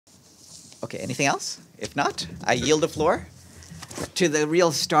Okay, anything else? If not, I yield the floor to the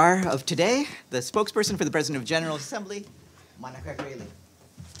real star of today, the spokesperson for the President of General Assembly, Monica Grayley.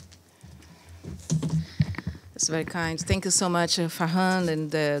 That's very kind. Thank you so much, Farhan,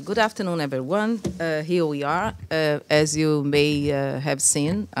 and good afternoon, everyone. Here we are. As you may have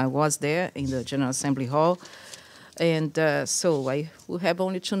seen, I was there in the General Assembly Hall, and so I will have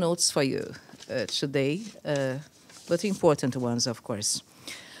only 2 notes for you today, but important ones, of course.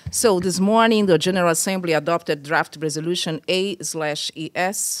 So this morning, the General Assembly adopted draft resolution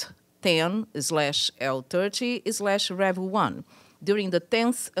A/ES 10/L30/Rev1 during the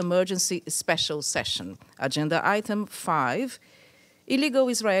 10th Emergency Special Session. Agenda item 5, illegal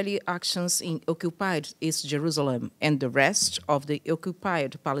Israeli actions in occupied East Jerusalem and the rest of the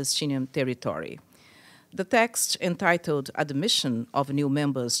occupied Palestinian territory. The text, entitled Admission of New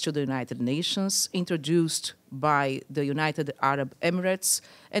Members to the United Nations, introduced by the United Arab Emirates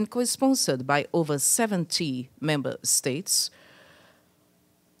and co-sponsored by over 70 member states,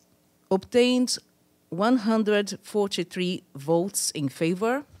 obtained 143 votes in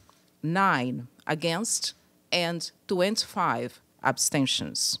favor, 9 against, and 25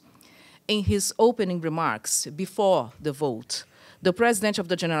 abstentions. In his opening remarks before the vote, the President of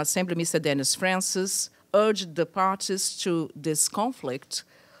the General Assembly, Mr. Dennis Francis, urged the parties to this conflict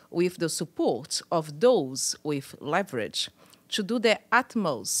with the support of those with leverage to do their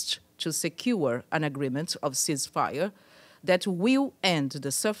utmost to secure an agreement of ceasefire that will end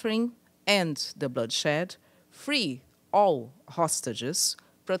the suffering and the bloodshed, free all hostages,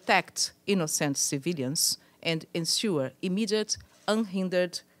 protect innocent civilians, and ensure immediate,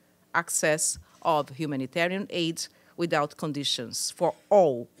 unhindered access of humanitarian aid without conditions for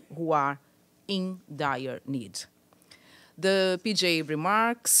all who are in dire need. The PJ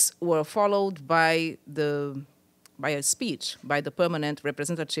remarks were followed by a speech by the permanent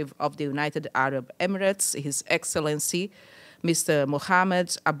representative of the United Arab Emirates, His Excellency, Mr.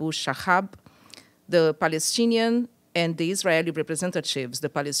 Mohamed Abushahab, the Palestinian and the Israeli representatives. The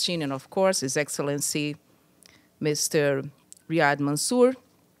Palestinian, of course, His Excellency, Mr. Riyad Mansour,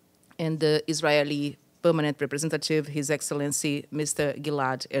 and the Israeli permanent representative, His Excellency, Mr.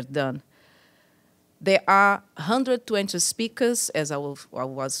 Gilad Erdan. There are 120 speakers, as I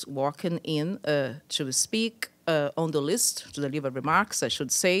was walking in to speak on the list, to deliver remarks, I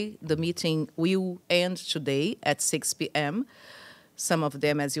should say. The meeting will end today at 6 p.m. Some of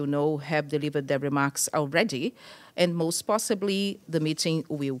them, as you know, have delivered their remarks already, and most possibly the meeting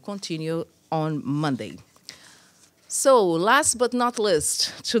will continue on Monday. So, last but not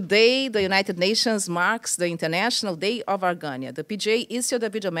least, today the United Nations marks the International Day of Argania. The PJ issued a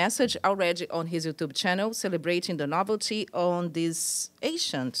video message already on his YouTube channel celebrating the novelty on this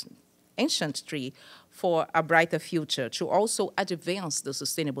ancient tree for a brighter future to also advance the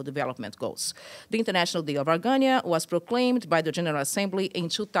Sustainable Development Goals. The International Day of Argania was proclaimed by the General Assembly in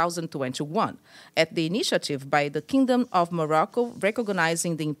 2021 at the initiative by the Kingdom of Morocco,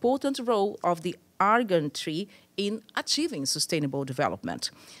 recognizing the important role of the argan tree in achieving sustainable development.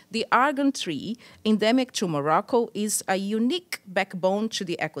 The argan tree, endemic to Morocco, is a unique backbone to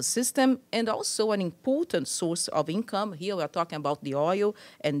the ecosystem and also an important source of income. Here we are talking about the oil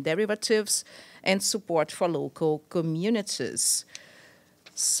and derivatives and support for local communities.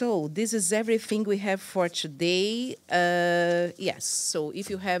 So this is everything we have for today. Yes, so if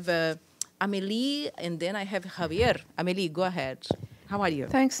you have Amélie, and then I have Javier. Amélie, go ahead. How are you?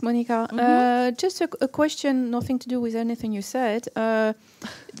 Thanks, Monica. Just a question, nothing to do with anything you said.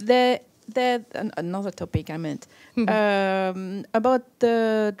 Another topic I meant, about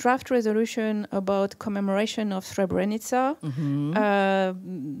the draft resolution about commemoration of Srebrenica.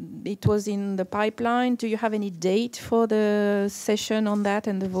 It was in the pipeline. Do you have any date for the session on that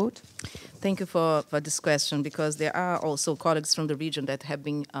and the vote? Thank you for this question, because there are also colleagues from the region that have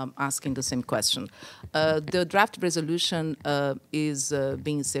been asking the same question. The draft resolution is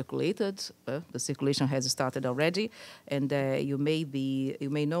being circulated. The circulation has started already, and you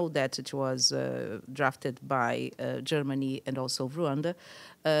may know that it was drafted by Germany and also Rwanda,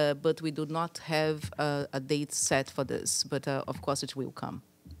 but we do not have a date set for this. But of course, it will come.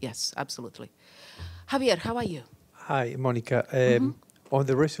 Yes, absolutely. Javier, how are you? Hi, Monica. On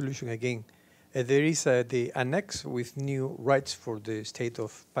the resolution again, there is the annex with new rights for the state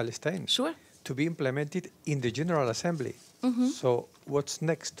of Palestine. Sure. To be implemented in the General Assembly. So what's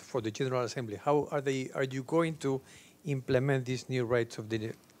next for the General Assembly? How are you going to implement these new rights of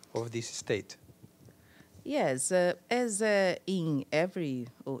this state? Yes, as in every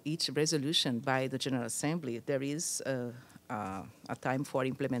or each resolution by the General Assembly, there is a time for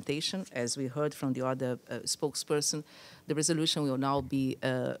implementation. As we heard from the other spokesperson, the resolution will now be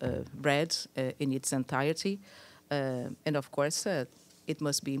read in its entirety. And of course, it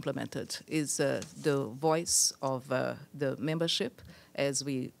must be implemented. Is the voice of the membership. As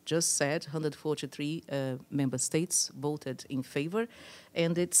we just said, 143 member states voted in favor.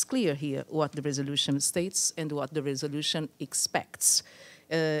 And it's clear here what the resolution states and what the resolution expects.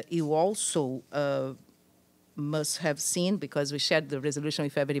 You also must have seen, because we shared the resolution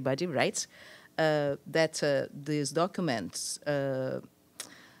with everybody, right, that this document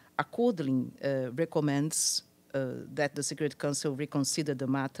accordingly recommends that the Security Council reconsider the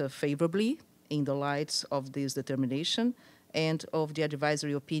matter favorably in the light of this determination and of the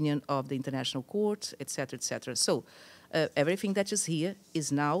advisory opinion of the International Court, et cetera, et cetera. So everything that is here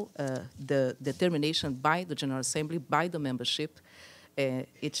is now the determination by the General Assembly, by the membership.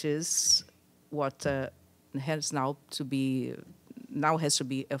 It is what has now to be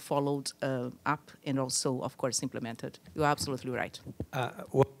followed up and also, of course, implemented. You're absolutely right.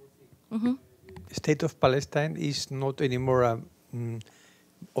 State of Palestine is not anymore a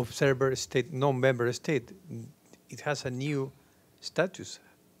observer state, non-member state. It has a new status,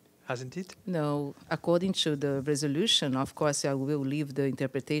 hasn't it? No, according to the resolution, of course, I will leave the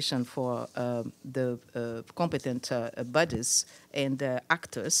interpretation for the competent bodies and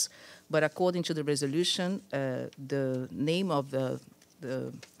actors. But according to the resolution, the name of the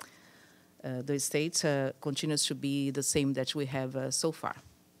state continues to be the same that we have so far.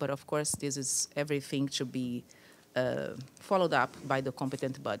 But of course, this is everything to be followed up by the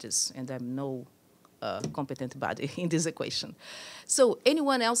competent bodies, and I'm no competent body in this equation. So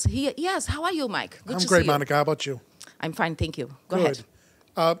anyone else here? Yes, how are you, Mike? Good to see you. I'm great, Monica. How about you? I'm fine, thank you. Go ahead.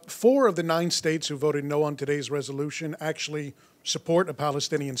 4 of the 9 states who voted no on today's resolution actually support a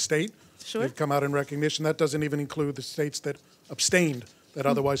Palestinian state. Sure. They've come out in recognition. That doesn't even include the states that abstained that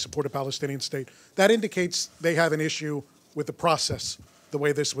otherwise support a Palestinian state. That indicates they have an issue with the process, the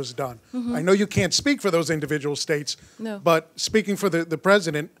way this was done. I know you can't speak for those individual states, but speaking for the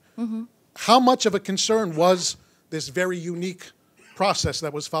president, how much of a concern was this very unique process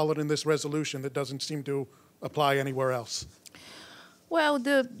that was followed in this resolution that doesn't seem to apply anywhere else? Well,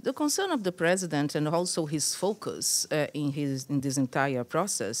 the concern of the president and also his focus in this entire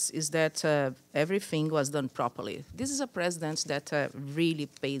process is that everything was done properly. This is a president that really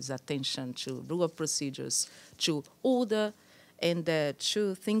pays attention to rule of procedures, to order, and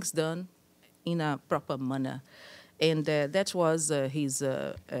to things done in a proper manner. And that was his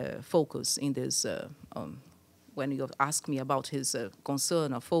focus in this, when you ask me about his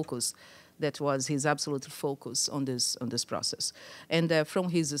concern or focus, that was his absolute focus on this process. And from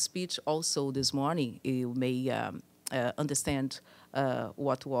his speech also this morning, you may understand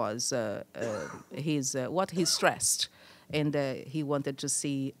what was what he stressed, and he wanted to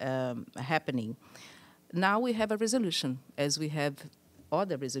see happening. Now we have a resolution, as we have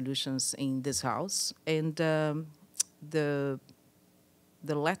other resolutions in this House, and the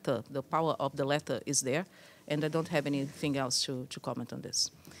letter, the power of the letter is there, and I don't have anything else to comment on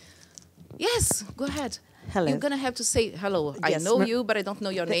this. Yes, go ahead. Hello. You're going to have to say hello. Yes, I know you, but I don't know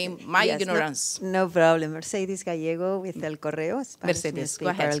your name. My yes, ignorance. No problem. Mercedes Gallego with El Correo. Mercedes, go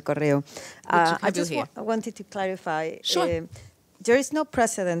ahead. El Correo. I just wanted to clarify. Sure. There is no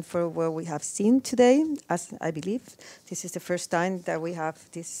precedent for what we have seen today, as I believe. This is the first time that we have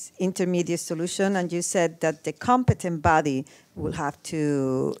this intermediate solution, and you said that the competent body will have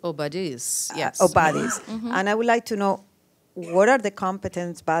to... bodies, yes. Bodies. And I would like to know, what are the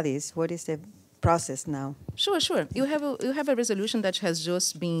competent bodies? What is the process now? Sure. You have a resolution that has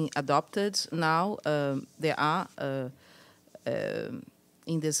just been adopted now. There are...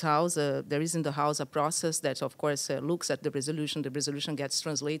 in this House, there is in the House a process that, of course, looks at the resolution. The resolution gets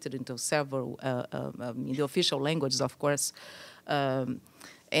translated into several, in the official languages, of course. And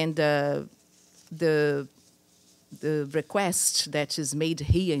the request that is made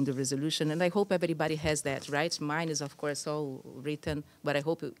here in the resolution, and I hope everybody has that, right? Mine is, of course, all written, but I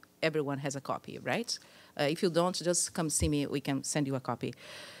hope everyone has a copy, right? If you don't, just come see me. We can send you a copy.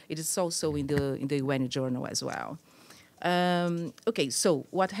 It is also in the UN Journal as well. Okay, so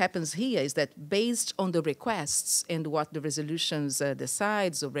what happens here is that based on the requests and what the resolutions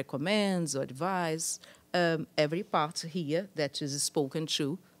decides or recommends or advise, every part here that is spoken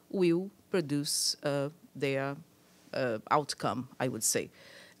to will produce their outcome, I would say.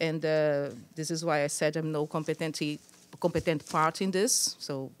 And this is why I said I'm no competent part in this,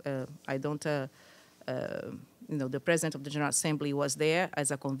 so I don't... the President of the General Assembly was there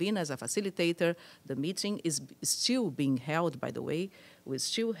as a convener, as a facilitator. The meeting is still being held, by the way. We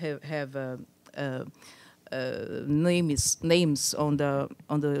still have names on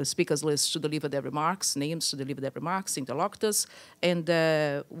the speakers list to deliver their remarks, interlocutors, and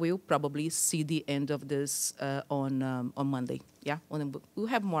we'll probably see the end of this on Monday. Yeah, we'll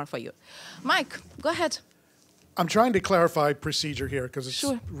have more for you. Mike, go ahead. I'm trying to clarify procedure here because it's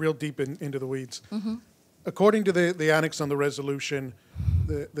Sure. real deep into the weeds. According to the annex on the resolution,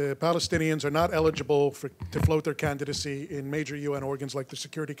 the Palestinians are not eligible to float their candidacy in major UN organs like the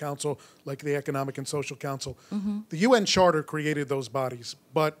Security Council, like the Economic and Social Council. The UN Charter created those bodies,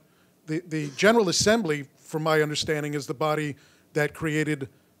 but the General Assembly, from my understanding, is the body that created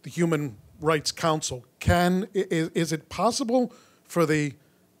the Human Rights Council. Is it possible for the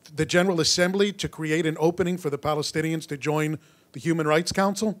General Assembly to create an opening for the Palestinians to join the Human Rights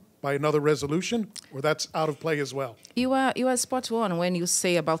Council by another resolution, or that's out of play as well? You are spot on when you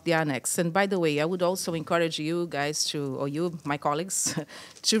say about the annex. And by the way, I would also encourage you guys or you, my colleagues,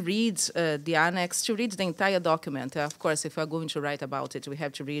 to read the annex, to read the entire document. Of course, if we're going to write about it, we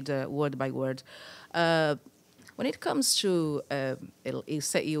have to read word by word. When it comes to,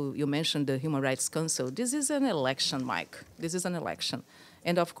 you mentioned the Human Rights Council, this is an election, Mike. This is an election.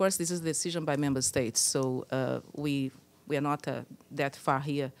 And of course, this is a decision by member states. So we are not that far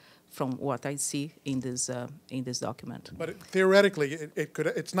here from what I see in this document. But theoretically,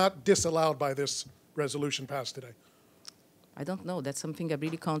 it's not disallowed by this resolution passed today. I don't know. That's something I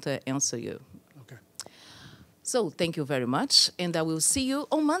really can't answer you. Okay. So thank you very much, and I will see you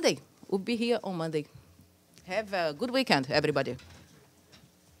on Monday. We'll be here on Monday. Have a good weekend, everybody.